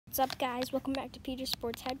What's up, guys? Welcome back to Peters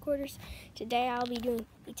Sports Headquarters. Today I'll be doing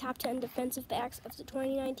the top 10 defensive backs of the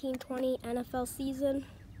 2019-20 NFL season.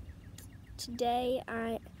 Today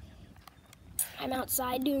I'm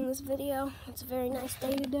outside doing this video. It's a very nice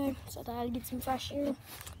day today, so I thought I'd get some fresh air.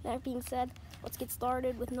 That being said, let's get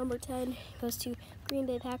started with number 10. It goes to Green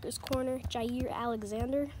Bay Packers corner, Jaire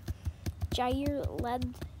Alexander.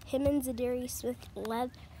 Him and Za'Darius Smith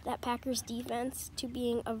led that Packers defense to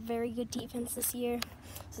being a very good defense this year,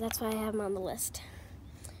 so that's why I have him on the list.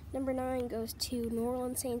 Number 9 goes to New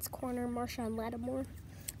Orleans Saints corner, Marshon Lattimore.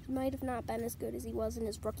 He might have not been as good as he was in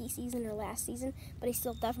his rookie season or last season, but he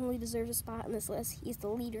still definitely deserves a spot on this list. He's the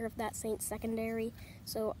leader of that Saints secondary,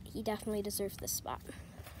 so he definitely deserves this spot.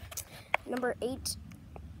 Number 8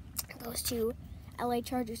 goes to LA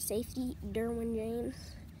Chargers safety, Derwin James.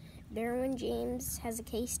 Derwin James has a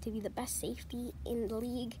case to be the best safety in the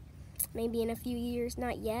league. Maybe in a few years,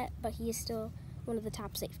 not yet, but he is still one of the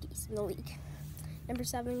top safeties in the league. Number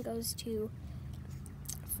 7 goes to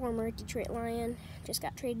former Detroit Lion, just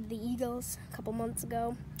got traded to the Eagles a couple months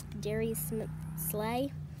ago, Darius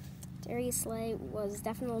Slay. Darius Slay was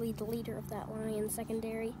definitely the leader of that Lions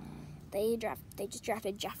secondary. They just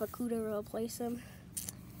drafted Jeff Okudah to replace him.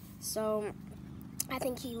 So I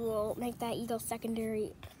think he will make that Eagles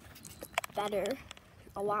secondary better,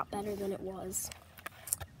 a lot better than it was.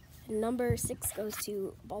 Number 6 goes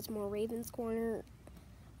to Baltimore Ravens corner,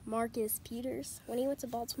 Marcus Peters. When he went to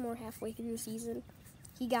Baltimore halfway through the season,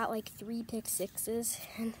 he got like 3 pick sixes,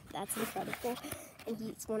 and that's incredible. And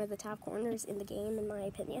he's one of the top corners in the game, in my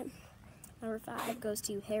opinion. Number 5 goes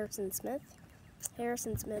to Harrison Smith.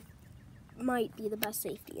 Harrison Smith might be the best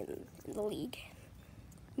safety in the league.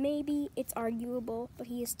 Maybe it's arguable, but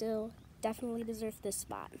he is still definitely deserves this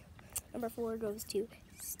spot. Number 4 goes to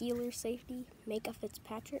Steelers safety, Micah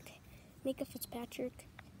Fitzpatrick. Micah Fitzpatrick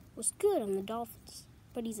was good on the Dolphins,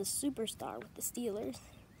 but he's a superstar with the Steelers.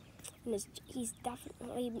 And he's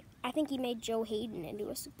definitely, I think he made Joe Hayden into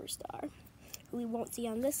a superstar, who we won't see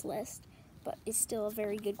on this list, but is still a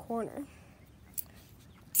very good corner.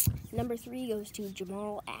 Number 3 goes to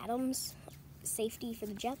Jamal Adams, safety for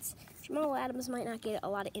the Jets. Jamal Adams might not get a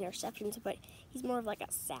lot of interceptions, but he's more of like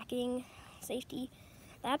a sacking safety.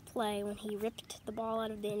 That play, when he ripped the ball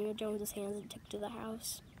out of Daniel Jones' hands and took to the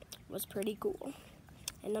house, was pretty cool.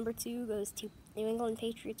 And number 2 goes to New England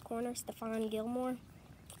Patriots corner, Stephon Gilmore.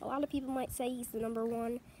 A lot of people might say he's the number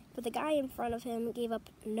 1, but the guy in front of him gave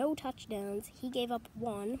up no touchdowns. He gave up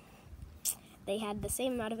 1. They had the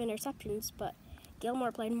same amount of interceptions, but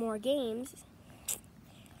Gilmore played more games.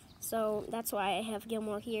 So that's why I have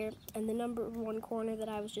Gilmore here. And the number 1 corner that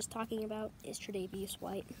I was just talking about is Tre'Davious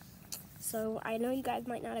White. So I know you guys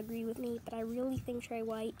might not agree with me, but I really think Trey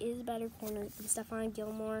White is a better corner than Stephon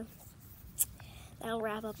Gilmore. That'll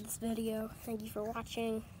wrap up this video. Thank you for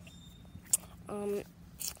watching.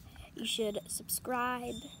 You should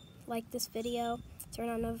subscribe, like this video, turn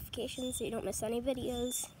on notifications so you don't miss any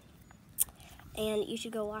videos. And you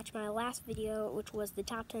should go watch my last video, which was the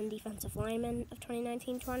top 10 defensive linemen of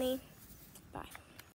 2019-20. Bye.